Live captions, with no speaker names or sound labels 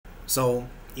So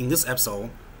in this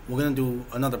episode, we're going to do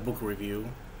another book review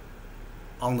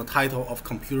on the title of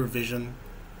Computer Vision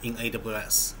in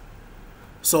AWS.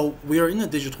 So we are in a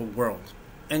digital world,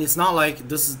 and it's not like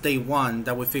this is day one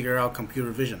that we figure out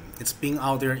computer vision. It's been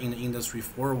out there in the industry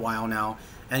for a while now,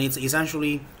 and it's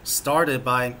essentially started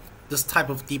by this type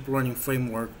of deep learning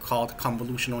framework called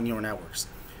convolutional neural networks.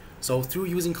 So through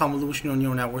using convolutional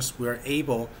neural networks, we are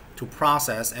able to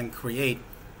process and create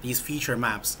these feature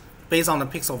maps based on the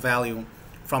pixel value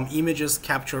from images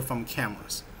captured from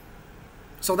cameras.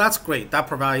 So that's great. That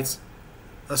provides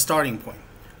a starting point.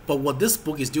 But what this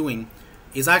book is doing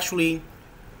is actually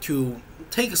to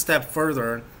take a step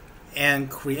further and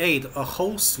create a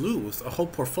whole slew, a whole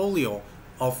portfolio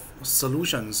of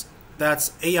solutions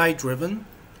that's AI driven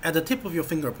at the tip of your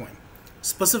finger point.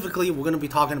 Specifically, we're going to be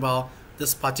talking about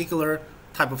this particular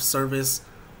type of service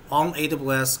on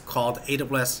AWS called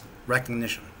AWS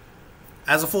Rekognition.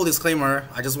 As a full disclaimer,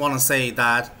 I just want to say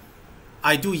that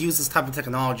I do use this type of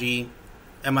technology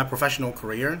in my professional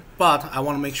career, but I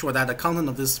want to make sure that the content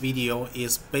of this video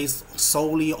is based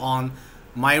solely on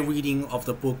my reading of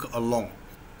the book alone.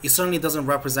 It certainly doesn't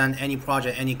represent any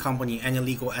project, any company, any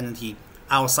legal entity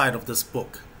outside of this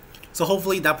book. So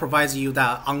hopefully that provides you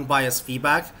that unbiased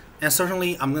feedback, and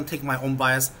certainly I'm going to take my own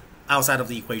bias outside of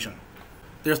the equation.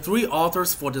 There are three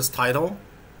authors for this title.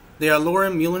 They are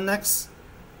Lauren Mullinex,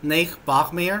 Nate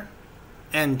Bachmeier,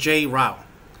 and Jay Rao.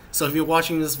 So if you're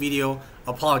watching this video,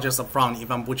 apologize up front if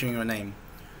I'm butchering your name.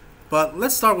 But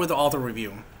let's start with the author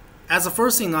review. As the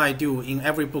first thing I do in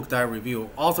every book that I review,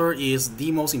 author is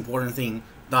the most important thing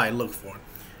that I look for.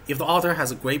 If the author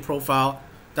has a great profile,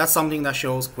 that's something that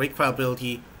shows great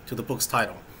credibility to the book's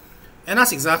title. And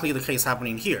that's exactly the case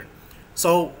happening here.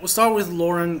 So we'll start with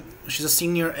Lauren. She's a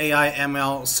senior AI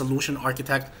ML solution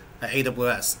architect at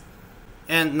AWS.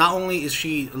 And not only is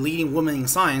she a leading woman in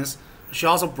science, she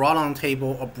also brought on the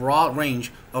table a broad range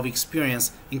of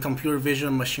experience in computer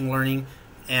vision, machine learning,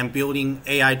 and building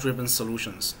AI-driven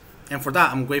solutions. And for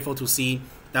that, I'm grateful to see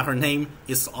that her name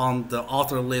is on the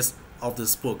author list of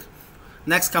this book.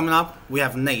 Next coming up, we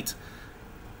have Nate.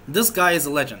 This guy is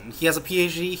a legend. He has a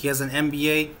PhD, he has an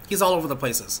MBA, he's all over the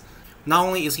places. Not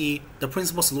only is he the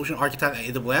principal solution architect at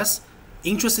AWS,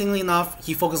 interestingly enough,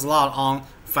 he focuses a lot on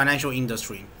financial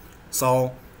industry.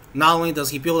 So not only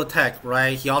does he build a tech,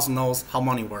 right, he also knows how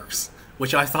money works,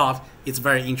 which I thought is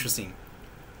very interesting.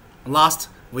 Last,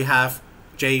 we have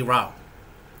Jay Rao.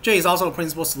 Jay is also a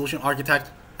principal solution architect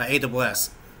at AWS,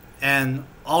 and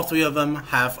all three of them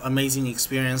have amazing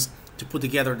experience to put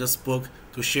together this book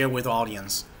to share with the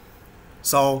audience.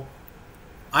 So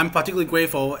I'm particularly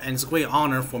grateful, and it's a great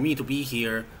honor for me to be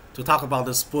here to talk about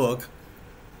this book,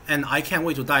 and I can't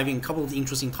wait to dive in a couple of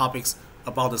interesting topics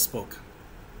about this book.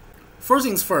 First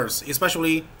things first,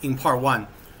 especially in part 1,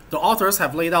 the authors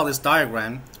have laid out this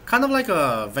diagram, kind of like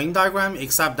a Venn diagram,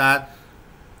 except that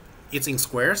it's in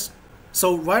squares.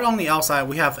 So right on the outside,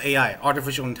 we have AI,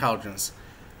 artificial intelligence,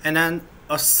 and then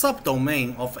a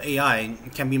subdomain of AI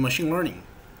can be machine learning,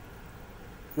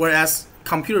 whereas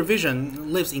computer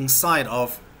vision lives inside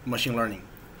of machine learning.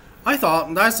 I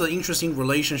thought that's an interesting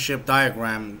relationship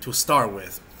diagram to start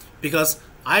with, because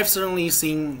I've certainly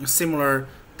seen similar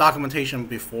documentation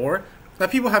before that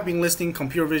people have been listing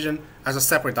computer vision as a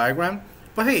separate diagram,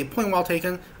 but hey, point well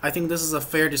taken. I think this is a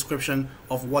fair description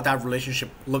of what that relationship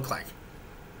looks like.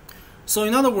 So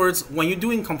in other words, when you're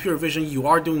doing computer vision, you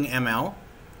are doing ML,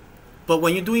 but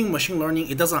when you're doing machine learning,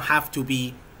 it doesn't have to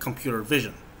be computer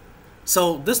vision.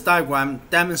 So this diagram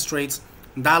demonstrates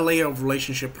that layer of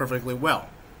relationship perfectly well.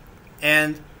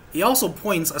 And it also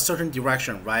points a certain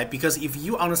direction, right? Because if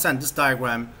you understand this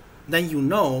diagram, then you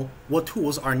know what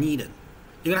tools are needed.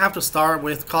 You're going to have to start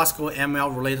with classical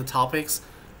ML related topics,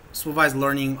 supervised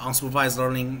learning, unsupervised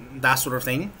learning, that sort of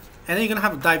thing. And then you're going to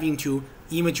have to dive into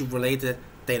image related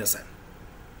dataset.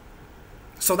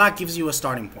 So that gives you a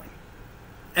starting point.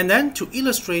 And then to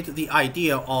illustrate the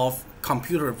idea of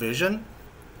computer vision,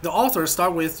 the authors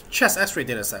start with chest X-ray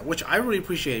dataset, which I really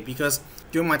appreciate because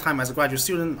during my time as a graduate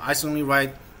student, I certainly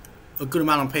write a good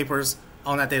amount of papers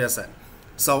on that dataset.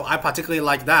 So I particularly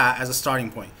like that as a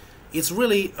starting point. It's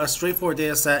really a straightforward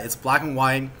dataset. It's black and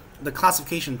white. The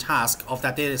classification task of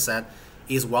that dataset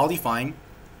is well defined.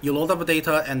 You load up the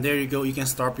data, and there you go. You can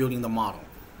start building the model.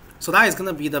 So that is going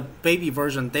to be the baby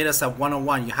version dataset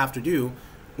 101 you have to do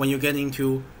when you get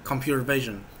into computer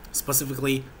vision,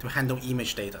 specifically to handle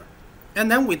image data. And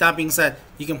then with that being said,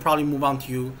 you can probably move on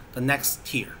to the next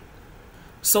tier.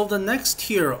 So the next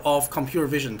tier of computer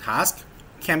vision task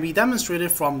can be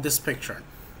demonstrated from this picture.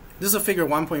 This is a figure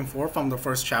 1.4 from the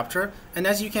first chapter, and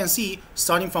as you can see,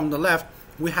 starting from the left,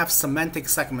 we have semantic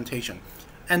segmentation.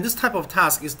 And this type of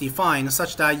task is defined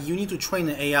such that you need to train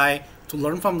an AI to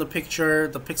learn from the picture,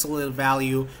 the pixelated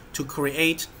value, to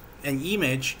create an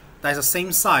image that is the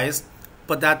same size,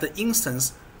 but that the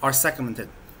instances are segmented.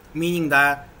 Meaning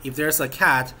that if there's a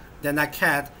cat, then that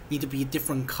cat needs to be a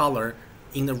different color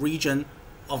in the region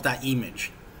of that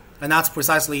image. And that's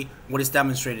precisely what is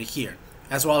demonstrated here.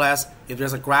 As well as if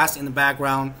there's a grass in the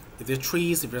background, if there's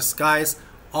trees, if there's skies,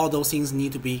 all those things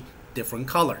need to be different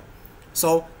color.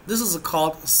 So this is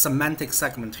called semantic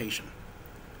segmentation.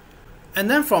 And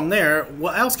then from there,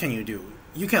 what else can you do?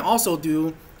 You can also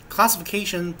do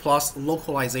classification plus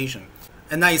localization.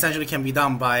 And that essentially can be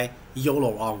done by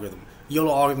YOLO algorithm.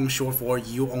 YOLO algorithm short for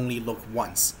you only look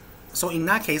once. So in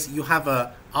that case, you have an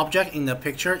object in the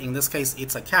picture, in this case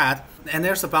it's a cat, and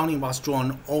there's a bounding box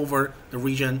drawn over the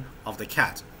region of the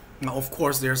cat. Now of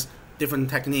course there's different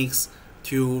techniques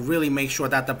to really make sure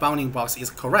that the bounding box is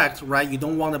correct, right? You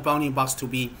don't want the bounding box to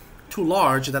be too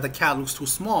large that the cat looks too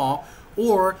small,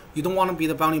 or you don't want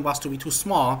the bounding box to be too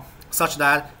small such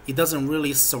that it doesn't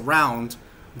really surround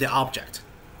the object.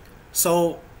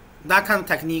 So that kind of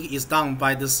technique is done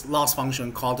by this loss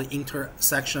function called the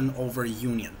intersection over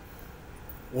union,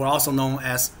 or also known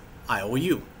as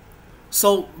IOU.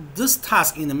 So this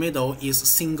task in the middle is a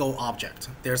single object.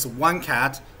 There's one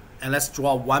cat, and let's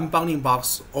draw one bounding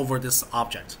box over this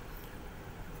object.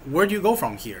 Where do you go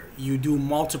from here? You do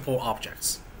multiple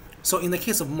objects. So in the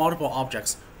case of multiple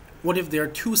objects, what if there are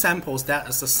two samples that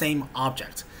is the same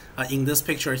object? In this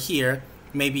picture here,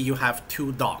 maybe you have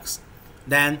two dogs.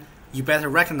 Then you better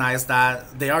recognize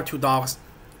that they are two dogs,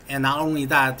 and not only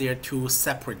that, they're two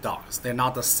separate dogs. They're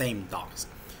not the same dogs.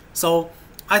 So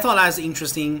I thought that was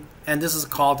interesting, and this is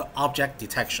called object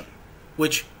detection,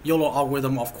 which YOLO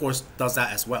algorithm of course does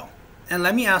that as well. And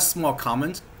let me add a small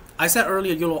comment. I said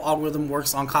earlier YOLO algorithm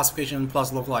works on classification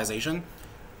plus localization.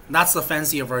 That's the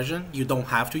fancier version. You don't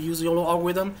have to use YOLO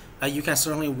algorithm. You can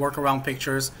certainly work around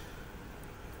pictures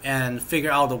and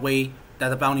figure out the way that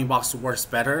the bounding box works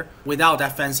better without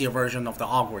that fancier version of the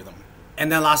algorithm.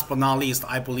 And then last but not least,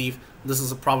 I believe this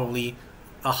is probably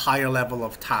a higher level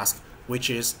of task, which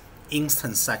is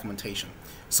instance segmentation.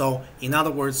 So in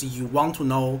other words, you want to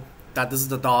know that this is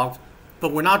the dog,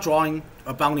 but we're not drawing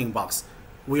a bounding box.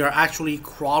 We are actually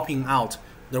cropping out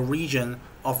the region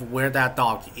of where that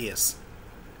dog is.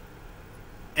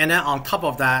 And then on top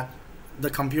of that, the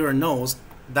computer knows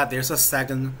that there's a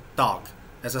second dog.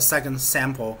 There's a second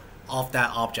sample of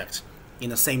that object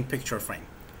in the same picture frame.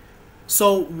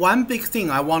 So one big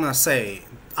thing I want to say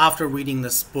after reading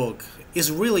this book is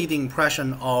really the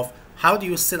impression of how do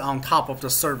you sit on top of the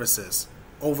services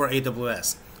over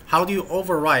AWS? How do you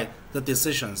override the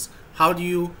decisions? How do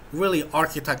you really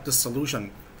architect the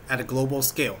solution at a global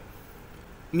scale?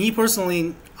 Me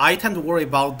personally, I tend to worry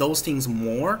about those things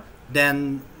more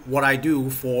than what I do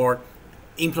for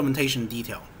implementation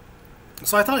detail.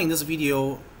 So I thought in this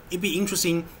video, it'd be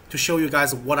interesting to show you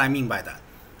guys what I mean by that.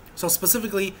 So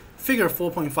specifically, figure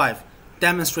 4.5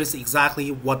 demonstrates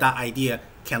exactly what that idea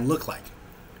can look like.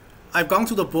 I've gone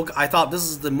to the book. I thought this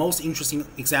is the most interesting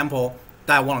example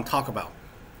that I want to talk about.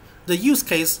 The use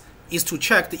case is to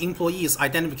check the employee's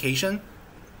identification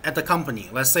at the company,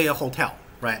 let's say a hotel,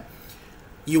 right?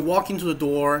 You walk into the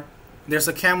door, there's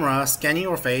a camera scanning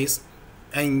your face,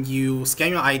 and you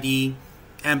scan your ID,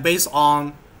 and based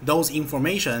on those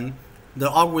information, the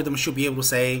algorithm should be able to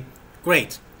say,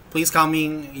 great, please come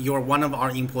in, you're one of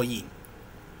our employees.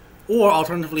 Or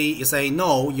alternatively, you say,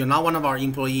 no, you're not one of our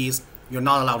employees, you're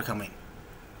not allowed to come in.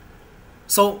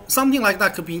 So something like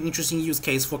that could be an interesting use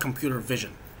case for computer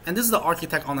vision. And this is the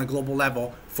architect on a global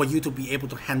level for you to be able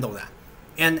to handle that.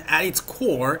 And at its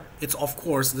core, it's of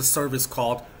course the service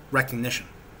called Rekognition.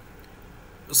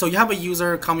 So you have a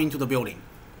user coming to the building.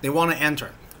 They want to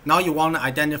enter. Now you want to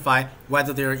identify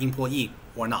whether they're an employee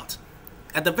or not.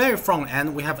 At the very front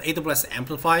end, we have AWS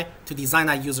Amplify to design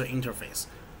that user interface,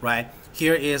 right?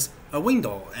 Here is a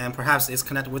window, and perhaps it's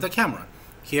connected with a camera.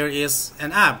 Here is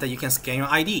an app that you can scan your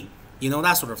ID,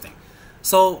 that sort of thing.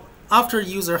 So after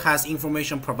user has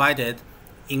information provided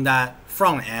in that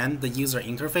front end, the user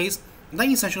interface,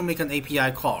 then essentially make an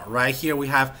API call, right? Here we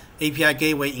have API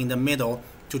gateway in the middle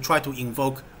to try to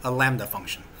invoke a Lambda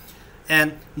function.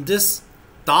 And this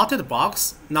dotted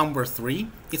box, number 3,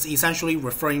 is essentially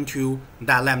referring to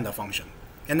that Lambda function.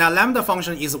 And that Lambda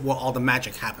function is where all the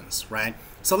magic happens, right?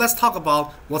 So let's talk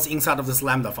about what's inside of this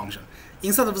Lambda function.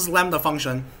 Inside of this Lambda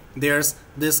function, there's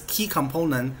this key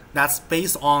component that's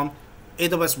based on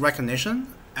AWS Rekognition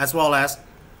as well as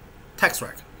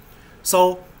TextRec.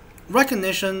 So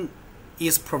Rekognition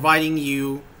is providing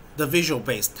you the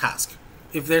visual-based task.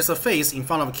 If there's a face in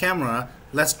front of a camera,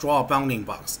 let's draw a bounding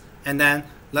box. And then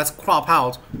let's crop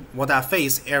out what that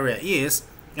face area is,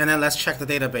 and then let's check the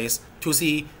database to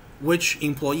see which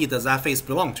employee does that face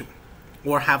belong to,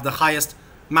 or have the highest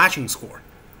matching score.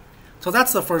 So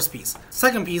that's the first piece.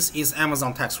 Second piece is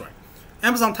Amazon Text Wrap.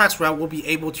 Amazon Text Wrap will be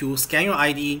able to scan your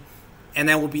ID, and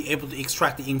then we'll be able to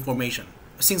extract the information.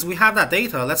 Since we have that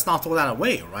data, let's not throw that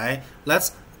away, right?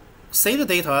 Let's save the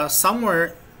data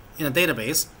somewhere in a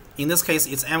database. In this case,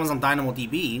 it's Amazon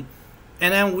DynamoDB,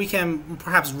 and then we can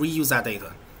perhaps reuse that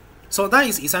data. So that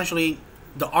is essentially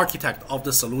the architect of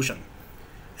the solution.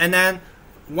 And then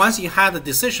once you have the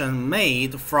decision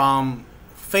made from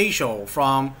facial,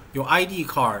 from your ID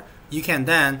card, you can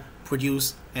then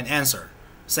produce an answer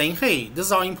saying, hey, this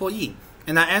is our employee.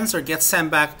 And that answer gets sent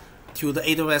back to the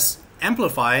AWS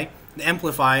Amplify. The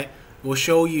Amplify will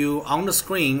show you on the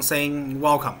screen saying,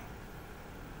 welcome.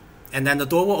 And then the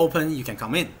door will open, you can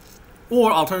come in.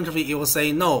 Or alternatively, it will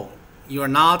say, no, you're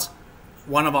not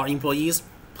one of our employees.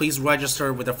 Please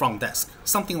register with the front desk.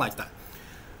 Something like that.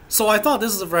 So I thought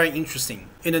this is very interesting.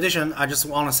 In addition, I just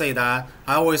want to say that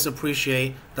I always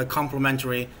appreciate the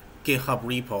complimentary GitHub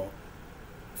repo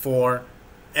for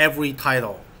every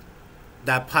title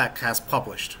that Packt has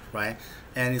published, right?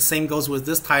 And the same goes with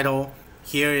this title.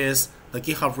 Here is the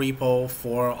GitHub repo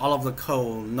for all of the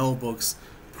code, notebooks,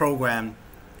 program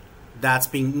that's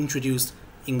being introduced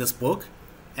in this book,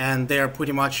 and they're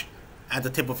pretty much at the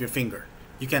tip of your finger.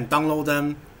 You can download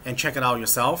them and check it out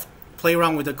yourself. Play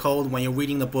around with the code when you're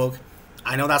reading the book.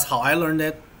 I know that's how I learned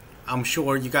it. I'm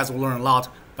sure you guys will learn a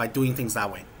lot by doing things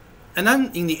that way. And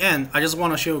then in the end, I just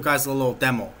want to show you guys a little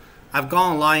demo. I've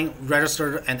gone online,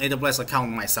 registered an AWS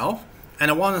account myself,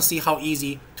 and I want to see how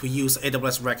easy to use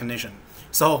AWS Rekognition.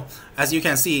 So as you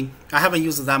can see, I haven't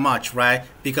used it that much, right?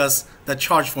 Because the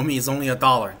charge for me is only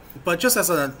 $1. But just as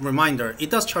a reminder, it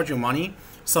does charge you money.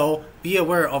 So be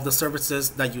aware of the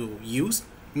services that you use.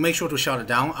 Make sure to shut it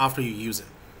down after you use it.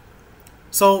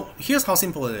 So here's how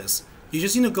simple it is. You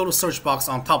just need to go to search box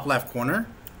on top left corner,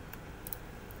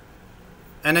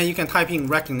 and then you can type in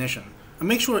Rekognition. And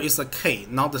make sure it's a K,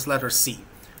 not this letter C.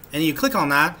 And you click on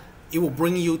that, it will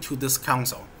bring you to this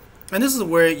console. And this is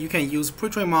where you can use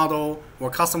pre-trained model or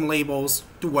custom labels,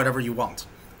 do whatever you want.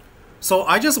 So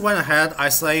I just went ahead, I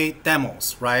say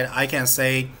demos, right? I can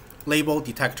say label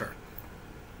detector.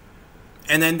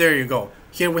 And then there you go.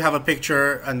 Here we have a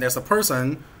picture, and there's a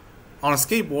person on a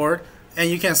skateboard, and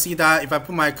you can see that if I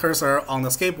put my cursor on the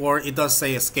skateboard, it does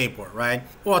say a skateboard, right?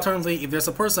 Or alternatively, if there's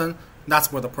a person,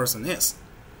 that's where the person is.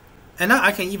 And now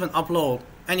I can even upload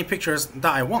any pictures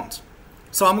that I want.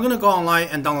 So I'm gonna go online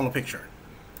and download a picture.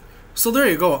 So there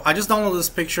you go. I just downloaded this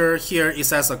picture. Here it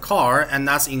says a car, and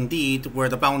that's indeed where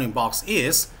the bounding box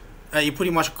is. It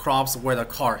pretty much crops where the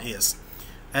car is.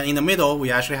 And in the middle,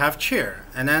 we actually have chair.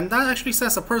 And then that actually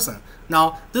says a person.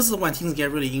 Now, this is when things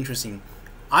get really interesting.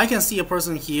 I can see a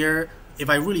person here. If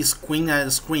I really squint at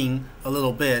the screen a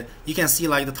little bit, you can see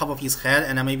like the top of his head,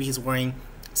 and then maybe he's wearing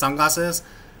sunglasses.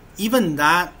 Even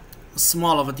that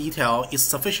small of a detail is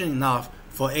sufficient enough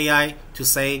for AI to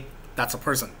say that's a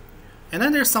person. And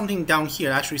then there's something down here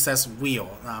that actually says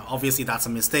wheel. Obviously that's a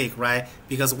mistake, right?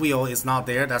 Because wheel is not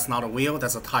there, that's not a wheel,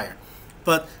 that's a tire.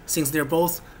 But since they're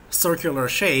both circular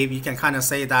shape, you can kind of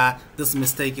say that this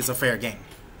mistake is a fair game.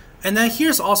 And then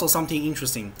here's also something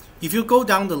interesting. If you go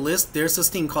down the list, there's this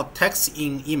thing called text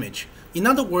in image. In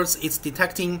other words, it's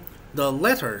detecting the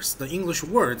letters, the English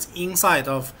words inside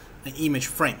of an image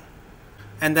frame.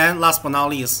 And then last but not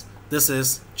least, this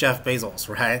is Jeff Bezos,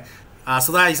 right?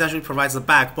 So that essentially provides the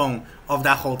backbone of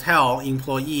that hotel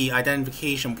employee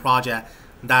identification project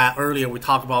that earlier we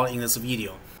talked about in this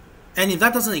video. And if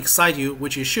that doesn't excite you,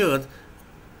 which it should,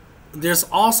 there's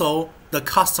also the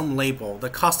custom label, the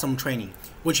custom training,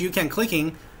 which you can click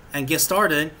in and get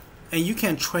started, and you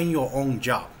can train your own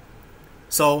job.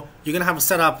 So you're gonna have to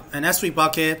set up an S3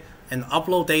 bucket and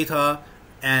upload data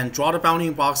and draw the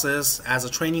bounding boxes as a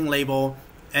training label,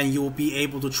 and you will be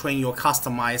able to train your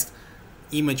customized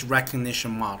image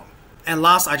recognition model. And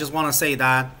last, I just want to say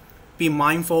that be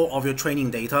mindful of your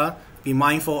training data, be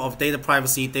mindful of data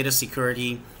privacy, data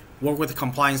security, work with the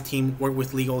compliance team, work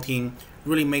with legal team,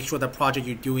 really make sure the project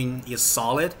you're doing is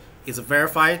solid, is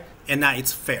verified, and that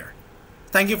it's fair.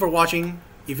 Thank you for watching.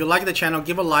 If you like the channel,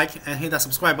 give a like and hit that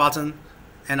subscribe button,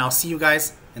 and I'll see you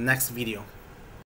guys in the next video.